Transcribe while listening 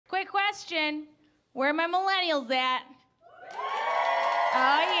Quick question. Where are my millennials at?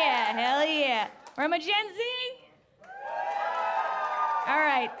 Oh, yeah. Hell yeah. Where are my Gen Z? All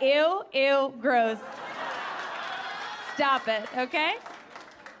right. Ew, gross. Stop it, okay?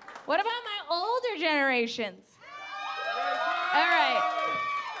 What about my older generations? All right.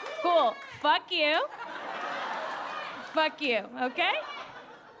 Cool. Fuck you. Fuck you, okay?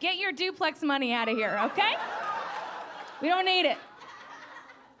 Get your duplex money out of here, okay? We don't need it.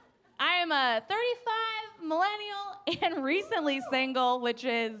 I am a 35 millennial and recently single, which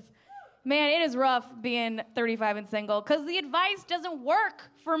is, man, it is rough being 35 and single because the advice doesn't work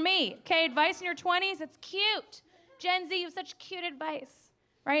for me. Okay, advice in your 20s, it's cute. Gen Z, you have such cute advice,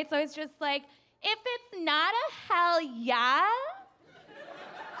 right? So it's just like, if it's not a hell yeah,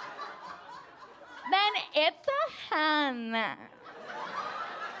 then it's a hun.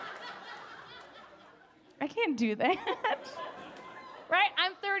 I can't do that. Right?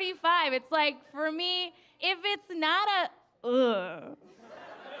 I'm 35. It's like, for me, if it's not a ugh,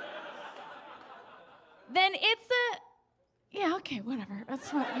 then it's a, yeah, okay, whatever. That's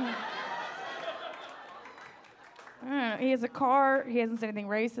fine. He has a car. He hasn't said anything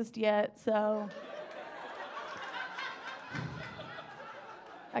racist yet, so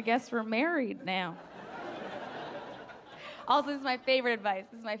I guess we're married now. Also, this is my favorite advice.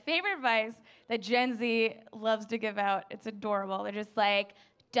 This is my favorite advice that Gen Z loves to give out. It's adorable. They're just like,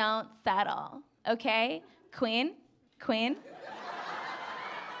 don't settle, okay? Queen.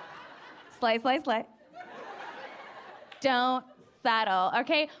 Slay. Don't settle,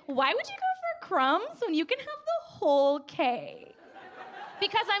 okay? Why would you go for crumbs when you can have the whole cake?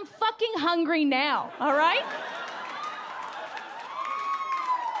 Because I'm fucking hungry now, all right?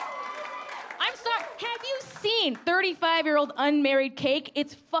 I'm sorry, have you seen 35-year-old unmarried cake?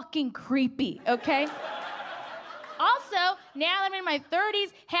 It's fucking creepy, okay? Also, now that I'm in my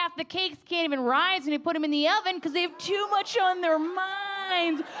 30s, half the cakes can't even rise when you put them in the oven because they have too much on their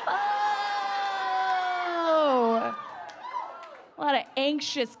minds. Oh. A lot of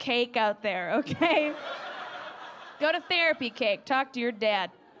anxious cake out there, okay? Go to therapy, cake. Talk to your dad.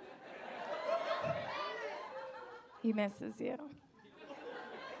 He misses you.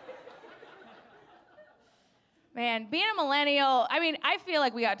 Man, being a millennial, I mean, I feel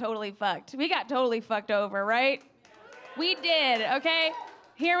like we got totally fucked. We got totally fucked over, right? We did, okay?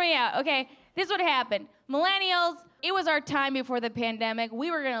 Hear me out, okay? This is what happened. Millennials, it was our time before the pandemic. We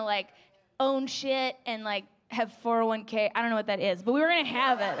were gonna, like, own shit and, like, have 401k. I don't know what that is, but we were gonna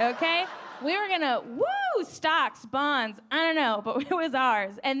have it, okay? We were gonna, stocks, bonds, I don't know, but it was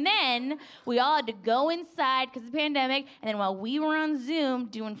ours. And then we all had to go inside because of the pandemic, and then while we were on Zoom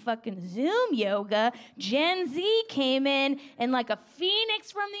doing fucking Zoom yoga, Gen Z came in and like a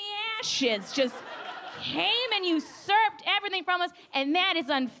phoenix from the ashes, just came and usurped everything from us, and that is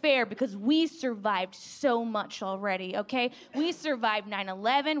unfair because we survived so much already, okay? We survived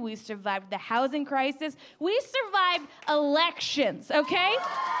 9/11, we survived the housing crisis, we survived elections, okay?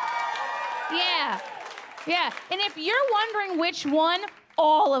 Yeah, and if you're wondering which one,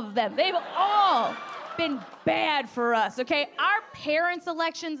 all of them. They've all been bad for us, okay? Our parents'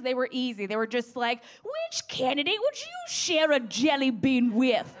 elections, they were easy. They were just like, which candidate would you share a jelly bean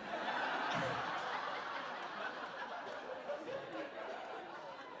with?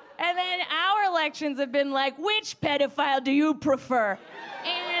 And then our elections have been like, which pedophile do you prefer?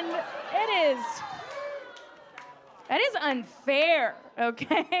 And that is unfair,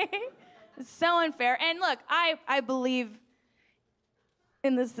 okay? It's so unfair. And look, I believe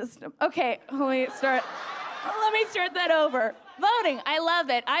in the system. Okay, let me start that over. Voting, I love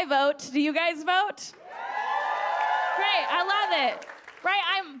it. I vote. Do you guys vote? Great, I love it. Right,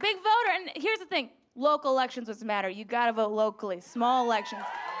 I'm a big voter. And here's the thing, local elections what's matter. You gotta vote locally, small elections.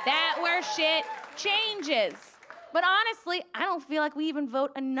 That where shit changes. But honestly, I don't feel like we even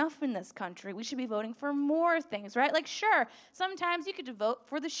vote enough in this country. We should be voting for more things, right? Like, sure, sometimes you could vote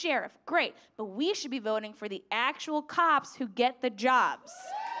for the sheriff. Great. But we should be voting for the actual cops who get the jobs.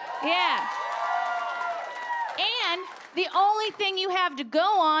 Yeah. And the only thing you have to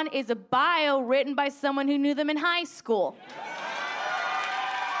go on is a bio written by someone who knew them in high school.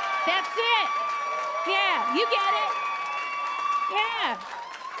 That's it. Yeah, you get it. Yeah.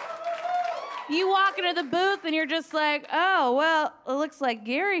 You walk into the booth and you're just like, oh, well, it looks like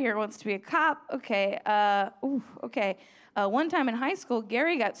Gary here wants to be a cop. Okay, okay. One time in high school,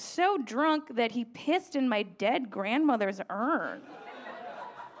 Gary got so drunk that he pissed in my dead grandmother's urn.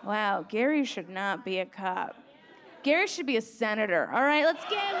 Wow, Gary should not be a cop. Gary should be a senator. All right, let's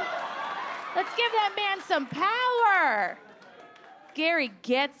give that man some power. Gary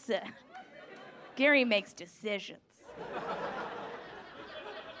gets it. Gary makes decisions.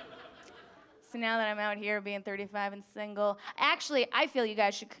 So now that I'm out here being 35 and single, actually, I feel you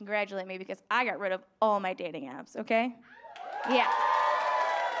guys should congratulate me because I got rid of all my dating apps, okay? Yeah.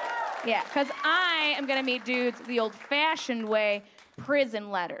 Yeah, because I am gonna meet dudes the old-fashioned way,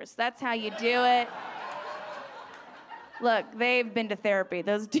 prison letters. That's how you do it. Look, they've been to therapy.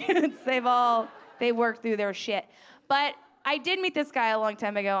 Those dudes, they worked through their shit. But I did meet this guy a long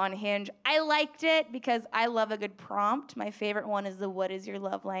time ago on Hinge. I liked it because I love a good prompt. My favorite one is the what is your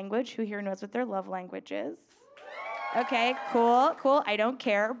love language? Who here knows what their love language is? Okay, cool. I don't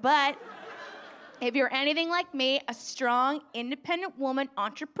care. But if you're anything like me, a strong, independent woman,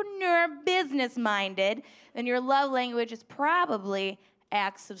 entrepreneur, business-minded, then your love language is probably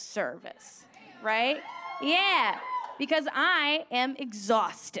acts of service, right? Yeah, because I am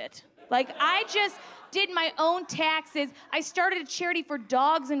exhausted. Like, I just did my own taxes. I started a charity for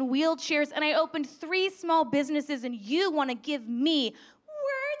dogs in wheelchairs, and I opened 3 small businesses, and you want to give me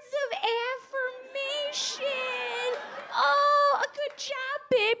words of affirmation. Oh, a good job,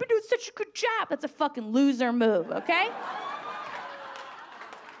 babe. You're doing such a good job. That's a fucking loser move, okay?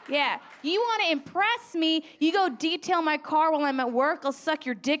 Yeah, you want to impress me, you go detail my car while I'm at work, I'll suck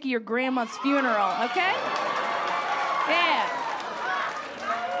your dick at your grandma's funeral, okay? Yeah.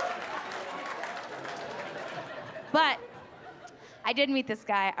 But I did meet this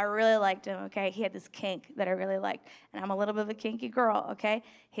guy. I really liked him, okay? He had this kink that I really liked. And I'm a little bit of a kinky girl, okay?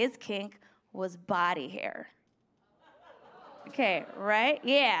 His kink was body hair. Okay, right?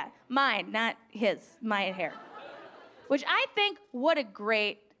 Yeah, mine, not his, my hair. Which I think, what a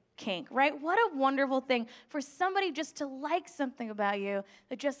great kink, right? What a wonderful thing for somebody just to like something about you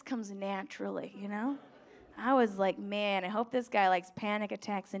that just comes naturally, you know? I was like, man, I hope this guy likes panic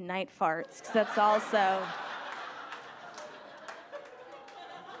attacks and night farts, because that's also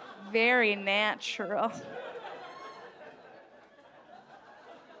very natural.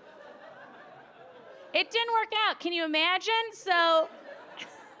 It didn't work out. Can you imagine? So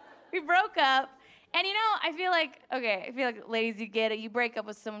we broke up. And you know, I feel like ladies, you get it. You break up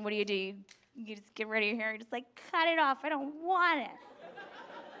with someone, what do? You just get rid of your hair. You're just like, cut it off. I don't want it.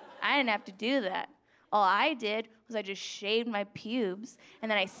 I didn't have to do that. All I did was I just shaved my pubes,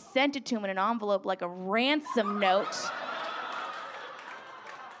 and then I sent it to him in an envelope like a ransom note.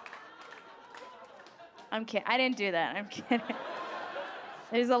 I'm kidding. I didn't do that. I'm kidding.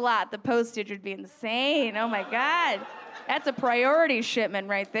 There's a lot. The postage would be insane. Oh, my God. That's a priority shipment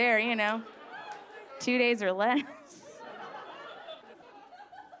right there, you know. 2 days or less.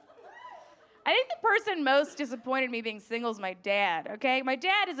 I think the person most disappointed me being single is my dad, okay? My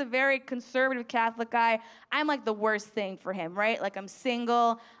dad is a very conservative Catholic guy. I'm like the worst thing for him, right? Like I'm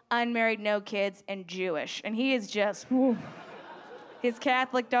single, unmarried, no kids, and Jewish. And he is just, whew. His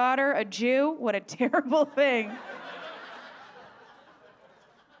Catholic daughter, a Jew, what a terrible thing.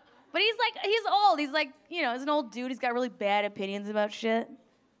 But he's old. He's like, you know, he's an old dude. He's got really bad opinions about shit.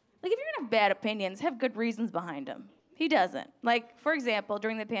 Like, if you're gonna have bad opinions, have good reasons behind them. He doesn't. Like, for example,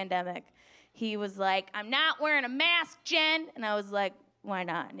 during the pandemic, he was like, I'm not wearing a mask, Jen. And I was like, why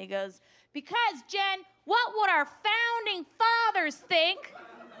not? And he goes, because, Jen, what would our founding fathers think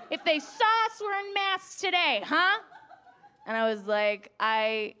if they saw us wearing masks today, huh? And I was like,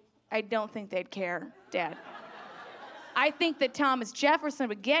 I don't think they'd care, Dad. I think that Thomas Jefferson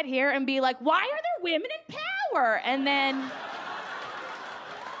would get here and be like, why are there women in power? And then,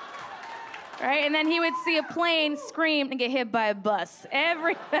 right? And then he would see a plane, scream, and get hit by a bus.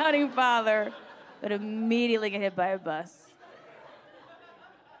 Every founding father would immediately get hit by a bus.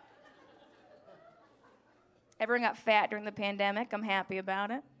 Everyone got fat during the pandemic. I'm happy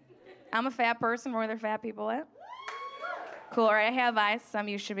about it. I'm a fat person. Where are there fat people at? Cool, all right, I have eyes. Some of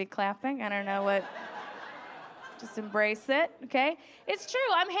you should be clapping. I don't know what. Just embrace it, okay? It's true,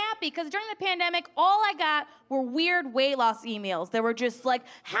 I'm happy, because during the pandemic, all I got were weird weight loss emails. They were just like,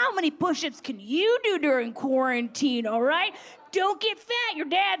 how many push-ups can you do during quarantine, all right? Don't get fat, your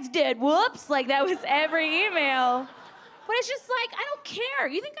dad's dead, whoops. Like, that was every email. But it's just like, I don't care.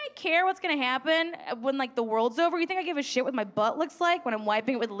 You think I care what's gonna happen when, like, the world's over? You think I give a shit what my butt looks like when I'm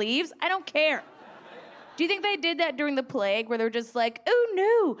wiping it with leaves? I don't care. Do you think they did that during the plague, where they're just like, oh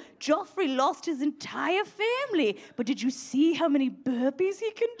no, Joffrey lost his entire family, but did you see how many burpees he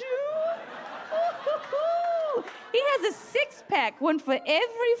can do? He has a 6-pack, one for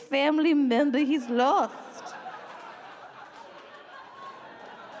every family member he's lost.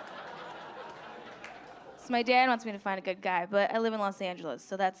 So my dad wants me to find a good guy, but I live in Los Angeles,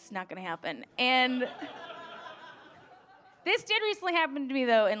 so that's not gonna happen. And this did recently happen to me,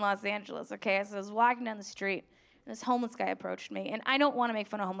 though, in Los Angeles, okay? So I was walking down the street, and this homeless guy approached me. And I don't want to make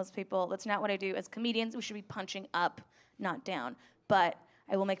fun of homeless people. That's not what I do. As comedians, we should be punching up, not down. But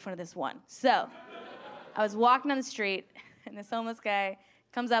I will make fun of this one. So I was walking on the street, and this homeless guy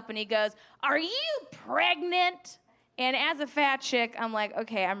comes up and he goes, "Are you pregnant?" And as a fat chick, I'm like,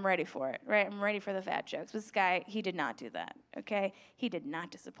 okay, I'm ready for it, right? I'm ready for the fat jokes. But this guy, he did not do that, okay? He did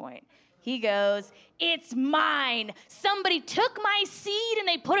not disappoint. He goes, "It's mine. Somebody took my seed and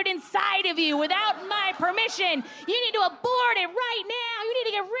they put it inside of you without my permission. You need to abort it right now. You need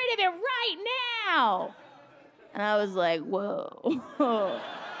to get rid of it right now." And I was like, whoa.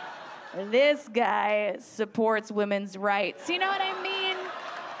 This guy supports women's rights. You know what I